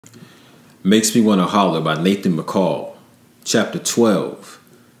Makes Me Wanna Holler by Nathan McCall. Chapter 12,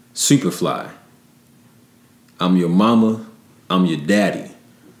 Superfly. I'm your mama, I'm your daddy.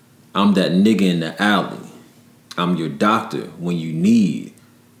 I'm that nigga in the alley. I'm your doctor when you need.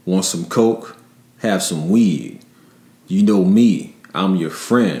 Want some coke? Have some weed. You know me, I'm your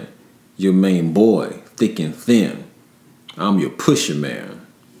friend, your main boy, thick and thin. I'm your pusher man.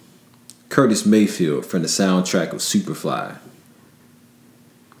 Curtis Mayfield from the soundtrack of Superfly.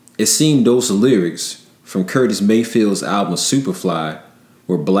 It seemed those lyrics from Curtis Mayfield's album Superfly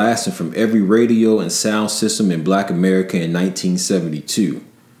were blasting from every radio and sound system in Black America in 1972.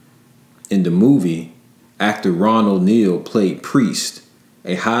 In the movie, actor Ron O'Neal played Priest,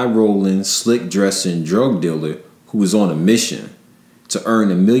 a high-rolling, slick-dressing drug dealer who was on a mission to earn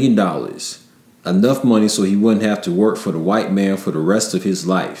 $1 million, enough money so he wouldn't have to work for the white man for the rest of his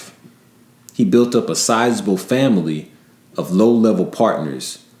life. He built up a sizable family of low-level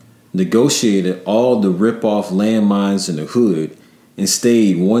partners, negotiated all the rip-off landmines in the hood, and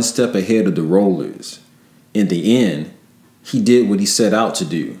stayed one step ahead of the rollers. In the end, he did what he set out to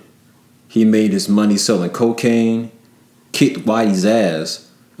do. He made his money selling cocaine, kicked Whitey's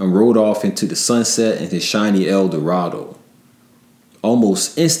ass, and rode off into the sunset in his shiny El Dorado.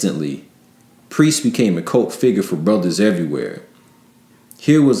 Almost instantly, Priest became a cult figure for brothers everywhere.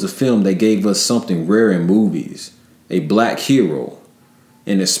 Here was a film that gave us something rare in movies, a black hero,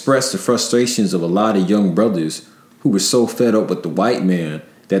 and expressed the frustrations of a lot of young brothers who were so fed up with the white man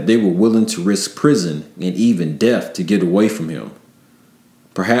that they were willing to risk prison and even death to get away from him.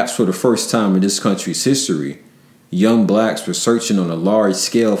 Perhaps for the first time in this country's history, young blacks were searching on a large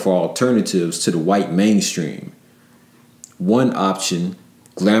scale for alternatives to the white mainstream. One option,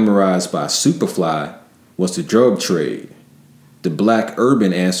 glamorized by Superfly, was the drug trade, the black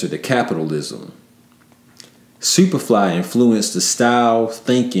urban answer to capitalism. Superfly influenced the style,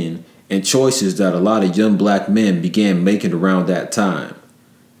 thinking, and choices that a lot of young black men began making around that time.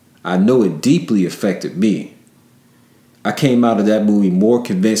 I know it deeply affected me. I came out of that movie more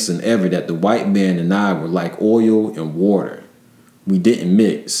convinced than ever that the white man and I were like oil and water. We didn't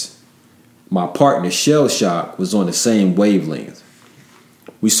mix. My partner, Shell Shock, was on the same wavelength.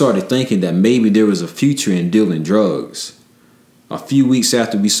 We started thinking that maybe there was a future in dealing drugs. A few weeks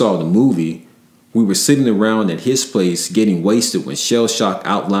after we saw the movie, we were sitting around at his place getting wasted when Shell Shock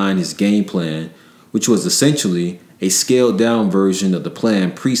outlined his game plan, which was essentially a scaled-down version of the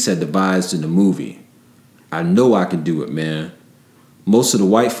plan Priest had devised in the movie. I know I can do it, man. Most of the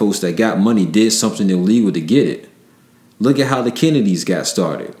white folks that got money did something illegal to get it. Look at how the Kennedys got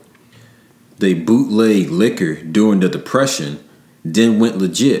started. They bootlegged liquor during the Depression, then went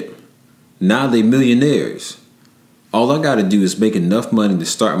legit. Now they millionaires. All I gotta do is make enough money to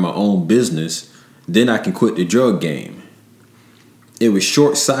start my own business, then I can quit the drug game. It was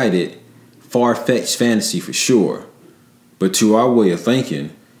short-sighted, far-fetched fantasy for sure, but to our way of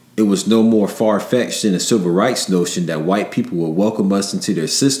thinking, it was no more far-fetched than the civil rights notion that white people would welcome us into their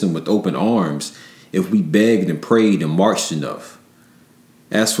system with open arms if we begged and prayed and marched enough.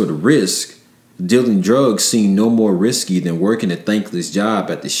 As for the risk, dealing drugs seemed no more risky than working a thankless job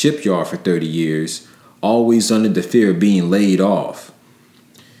at the shipyard for 30 years, always under the fear of being laid off.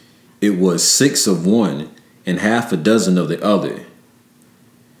 It was 6 of one and half a dozen of the other.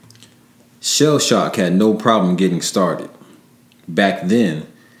 Shell Shock had no problem getting started. Back then,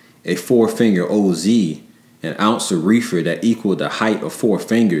 a 4-finger OZ, an ounce of reefer that equaled the height of 4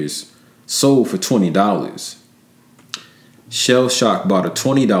 fingers, sold for $20. Shell Shock bought a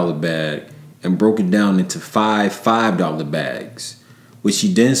 $20 bag and broke it down into 5 $5 bags, which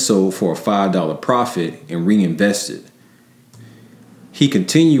he then sold for a $5 profit and reinvested. He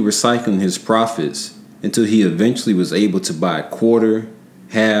continued recycling his profits until he eventually was able to buy quarter,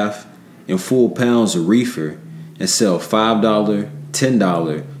 half, and full pounds of reefer and sell $5,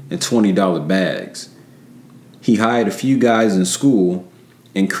 $10, and $20 bags. He hired a few guys in school,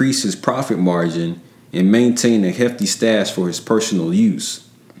 increased his profit margin, and maintained a hefty stash for his personal use.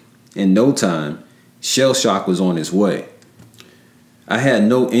 In no time, Shell Shock was on his way. I had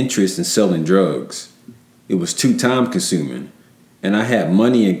no interest in selling drugs. It was too time-consuming, and I had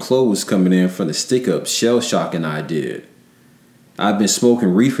money and clothes coming in from the stick-ups Shell Shock and I did. I've been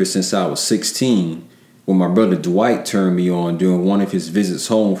smoking reefer since I was 16, when my brother Dwight turned me on during one of his visits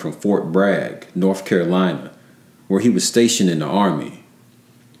home from Fort Bragg, North Carolina, where he was stationed in the Army.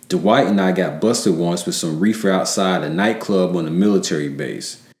 Dwight and I got busted once with some reefer outside a nightclub on a military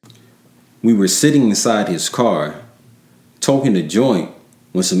base. We were sitting inside his car, toking a joint,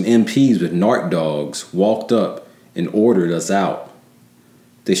 when some MPs with narc dogs walked up and ordered us out.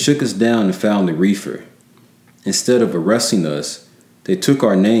 They shook us down and found the reefer. Instead of arresting us, They took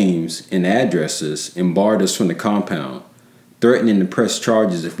our names and addresses and barred us from the compound, threatening to press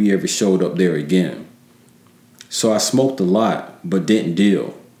charges if we ever showed up there again. So I smoked a lot, but didn't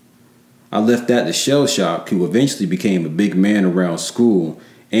deal. I left that to Shell Shock, who eventually became a big man around school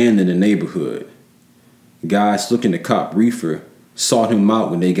and in the neighborhood. Guys looking to cop reefer sought him out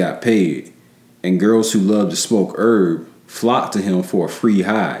when they got paid, and girls who loved to smoke herb flocked to him for a free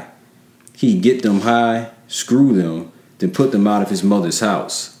high. He'd get them high, screw them, then put them out of his mother's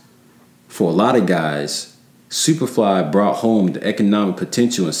house. For a lot of guys, Superfly brought home the economic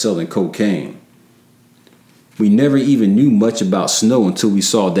potential in selling cocaine. We never even knew much about Snow until we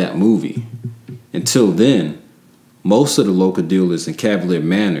saw that movie. Until then, most of the local dealers in Cavalier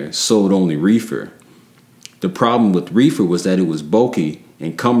Manor sold only reefer. The problem with reefer was that it was bulky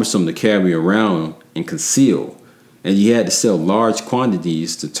and cumbersome to carry around and conceal, and you had to sell large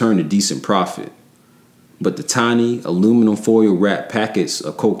quantities to turn a decent profit. But the tiny aluminum foil wrapped packets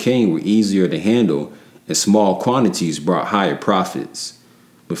of cocaine were easier to handle, and small quantities brought higher profits.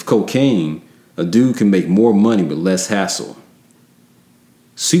 With cocaine, a dude can make more money with less hassle.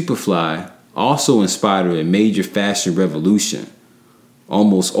 Superfly also inspired a major fashion revolution.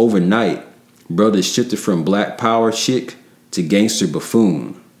 Almost overnight, brothers shifted from black power chic to gangster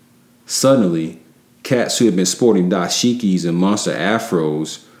buffoon. Suddenly, cats who had been sporting dashikis and monster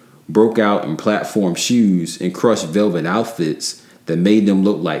afros broke out in platform shoes and crushed velvet outfits that made them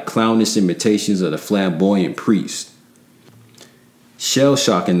look like clownish imitations of the flamboyant priest. Shell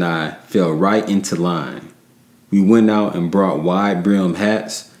Shock and I fell right into line. We went out and brought wide brim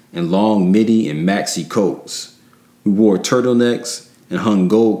hats and long midi and maxi coats. We wore turtlenecks and hung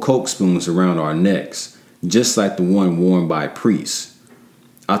gold Coke spoons around our necks, just like the one worn by priests.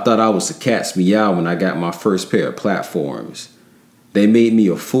 I thought I was a cat's meow when I got my first pair of platforms. They made me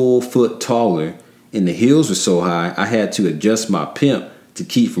a full foot taller, and the heels were so high I had to adjust my pimp to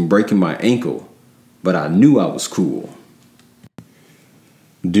keep from breaking my ankle. But I knew I was cool.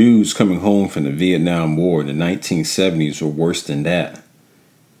 Dudes coming home from the Vietnam War in the 1970s were worse than that.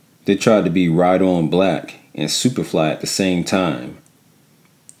 They tried to be right on black and Superfly at the same time.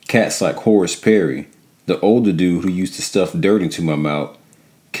 Cats like Horace Perry, the older dude who used to stuff dirt into my mouth,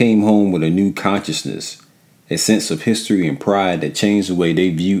 came home with a new consciousness, a sense of history and pride that changed the way they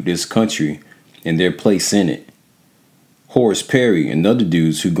viewed this country and their place in it. Horace Perry and other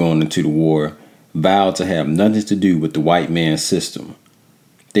dudes who gone into the war vowed to have nothing to do with the white man's system.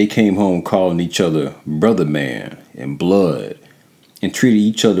 They came home calling each other brother man and blood, and treated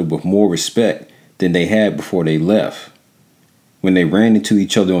each other with more respect than they had before they left. When they ran into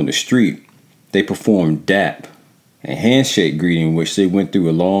each other on the street, they performed dap, a handshake greeting in which they went through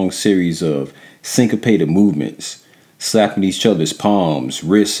a long series of syncopated movements, slapping each other's palms,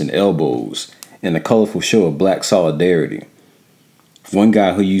 wrists, and elbows, in a colorful show of black solidarity. One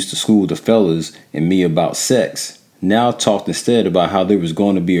guy who used to school the fellas and me about sex now talked instead about how there was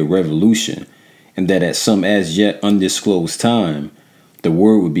going to be a revolution, and that at some as yet undisclosed time, the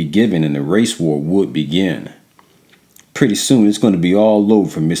word would be given and the race war would begin. Pretty soon it's going to be all over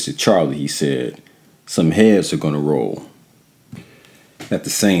for Mr. Charlie, he said. Some heads are going to roll. At the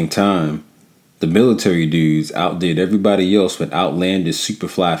same time, the military dudes outdid everybody else with outlandish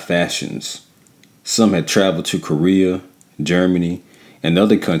Superfly fashions. Some had traveled to Korea, Germany, and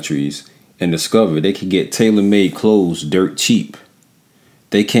other countries and discovered they could get tailor-made clothes dirt cheap.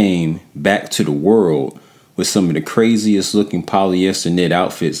 They came back to the world with some of the craziest looking polyester knit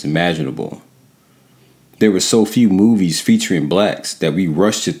outfits imaginable. There were so few movies featuring blacks that we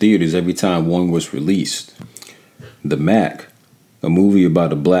rushed to theaters every time one was released. The Mac, a movie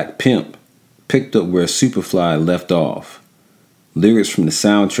about a black pimp, picked up where Superfly left off. Lyrics from the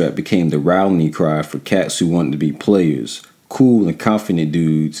soundtrack became the rallying cry for cats who wanted to be players, cool and confident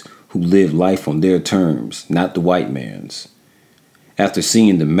dudes who lived life on their terms, not the white man's. After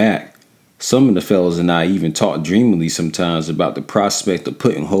seeing the Mac, some of the fellas and I even talked dreamily sometimes about the prospect of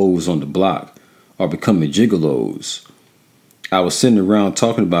putting hoes on the block or becoming gigolos. I was sitting around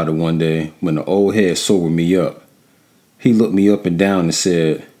talking about it one day when the old head sobered me up. He looked me up and down and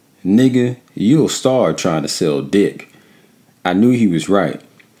said, "Nigga, you'll starve trying to sell dick." I knew he was right,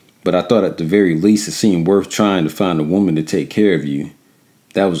 but I thought at the very least it seemed worth trying to find a woman to take care of you.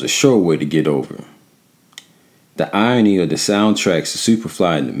 That was a sure way to get over. The irony of the soundtracks of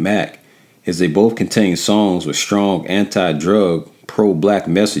Superfly and the Mac is they both contain songs with strong anti-drug, pro-black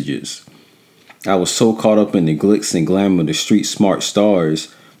messages. I was so caught up in the glitz and glamour of the street smart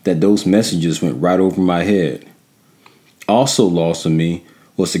stars that those messages went right over my head. Also lost on me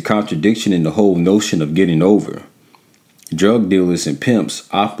was the contradiction in the whole notion of getting over. Drug dealers and pimps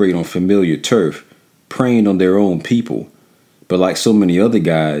operate on familiar turf, preying on their own people, But like so many other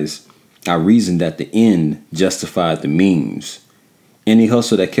guys, I reasoned that the end justified the means. Any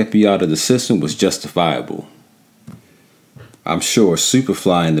hustle that kept you out of the system was justifiable. I'm sure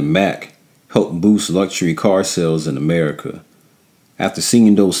Superfly and the Mac helped boost luxury car sales in America. After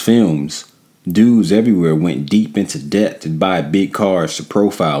seeing those films, dudes everywhere went deep into debt to buy big cars to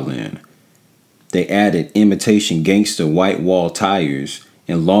profile in. They added imitation gangster white wall tires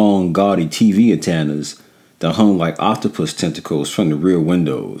and long gaudy TV antennas that hung like octopus tentacles from the rear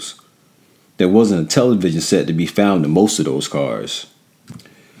windows. There wasn't a television set to be found in most of those cars.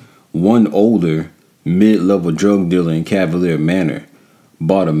 One older, mid-level drug dealer in Cavalier Manor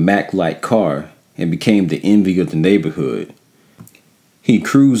bought a Mac-like car and became the envy of the neighborhood. He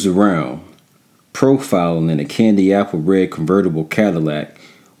cruised around, profiling in a candy apple red convertible Cadillac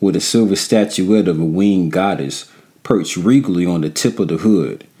with a silver statuette of a winged goddess perched regally on the tip of the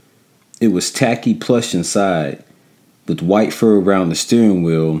hood. It was tacky plush inside, with white fur around the steering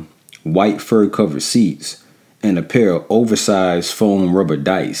wheel, white fur-covered seats, and a pair of oversized foam rubber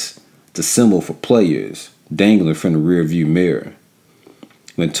dice, the symbol for players, dangling from the rearview mirror.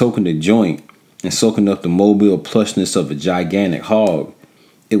 When toking the joint and soaking up the mobile plushness of a gigantic hog,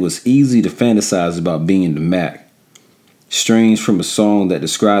 it was easy to fantasize about being the Mac. Strains from a song that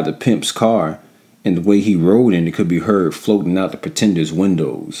described a pimp's car and the way he rode in it could be heard floating out the pretender's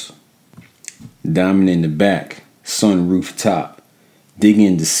windows. Diamond in the back, sunroof top,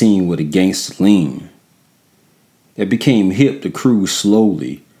 digging the scene with a gangster lean. It became hip to cruise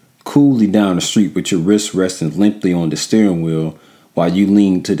slowly, coolly down the street with your wrists resting limply on the steering wheel while you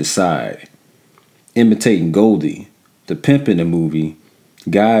leaned to the side. Imitating Goldie, the pimp in the movie,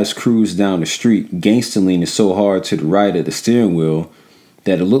 guys cruised down the street gangster leaning so hard to the right of the steering wheel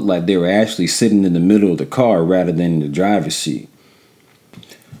that it looked like they were actually sitting in the middle of the car rather than in the driver's seat.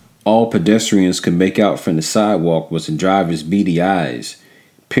 All pedestrians could make out from the sidewalk was the driver's beady eyes,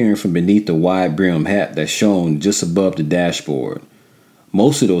 peering from beneath the wide-brimmed hat that shone just above the dashboard.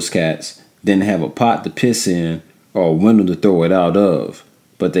 Most of those cats didn't have a pot to piss in or a window to throw it out of,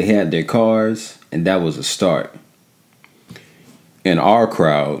 but they had their cars, and that was a start. In our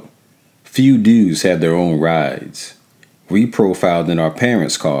crowd, few dudes had their own rides. We profiled in our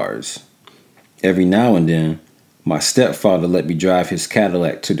parents' cars. Every now and then, my stepfather let me drive his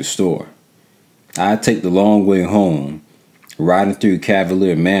Cadillac to the store. I'd take the long way home, riding through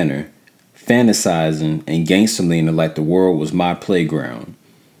Cavalier Manor, fantasizing and gangster leaning like the world was my playground.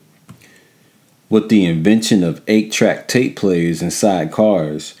 With the invention of 8-track tape players inside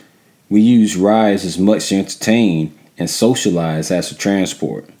cars, we used rides as much to entertain and socialize as to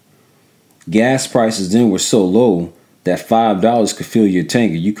transport. Gas prices then were so low that $5 could fill your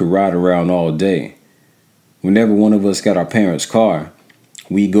tank and you could ride around all day. Whenever one of us got our parents' car,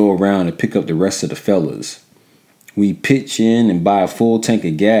 we'd go around and pick up the rest of the fellas. We'd pitch in and buy a full tank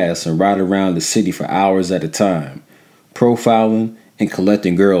of gas and ride around the city for hours at a time, profiling and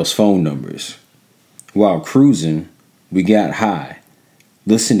collecting girls' phone numbers. While cruising, we got high,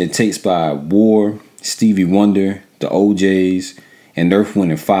 listening to tapes by War, Stevie Wonder, the OJs, and Earth,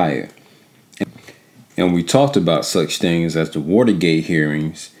 Wind & Fire. And we talked about such things as the Watergate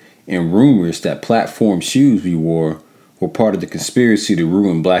hearings and rumors that platform shoes we wore were part of the conspiracy to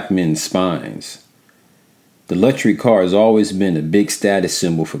ruin black men's spines. The luxury car has always been a big status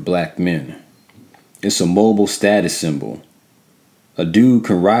symbol for black men. It's a mobile status symbol. A dude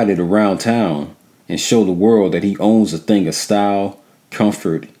can ride it around town and show the world that he owns a thing of style,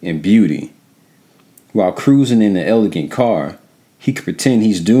 comfort, and beauty. While cruising in an elegant car, he can pretend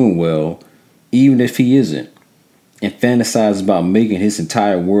he's doing well even if he isn't, and fantasize about making his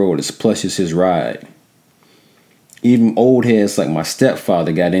entire world as plush as his ride. Even old heads like my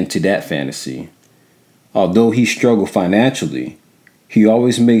stepfather got into that fantasy. Although he struggled financially, he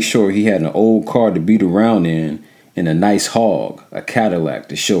always made sure he had an old car to beat around in and a nice hog, a Cadillac,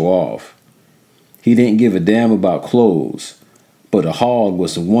 to show off. He didn't give a damn about clothes, but a hog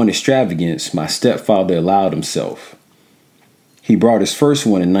was the one extravagance my stepfather allowed himself. He brought his first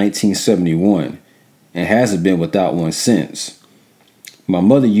one in 1971 and hasn't been without one since. My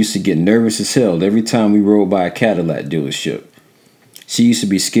mother used to get nervous as hell every time we rode by a Cadillac dealership. She used to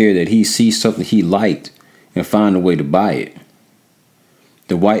be scared that he'd see something he liked and find a way to buy it.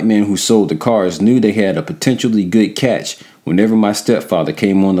 The white men who sold the cars knew they had a potentially good catch whenever my stepfather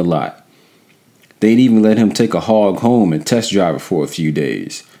came on the lot. They'd even let him take a hog home and test drive it for a few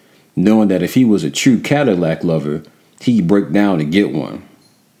days, knowing that if he was a true Cadillac lover, he'd break down to get one.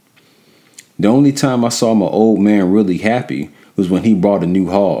 The only time I saw my old man really happy was when he bought a new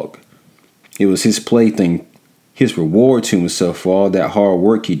hog. It was his plaything, his reward to himself for all that hard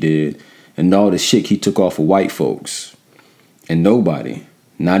work he did and all the shit he took off of white folks. and nobody,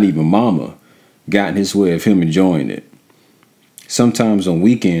 not even Mama, got in his way of him enjoying it. Sometimes on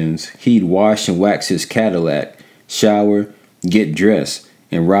weekends, he'd wash and wax his Cadillac, shower, get dressed,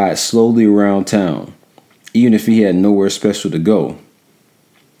 and ride slowly around town, even if he had nowhere special to go.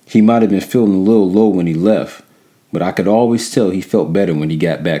 He might have been feeling a little low when he left, but I could always tell he felt better when he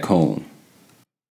got back home.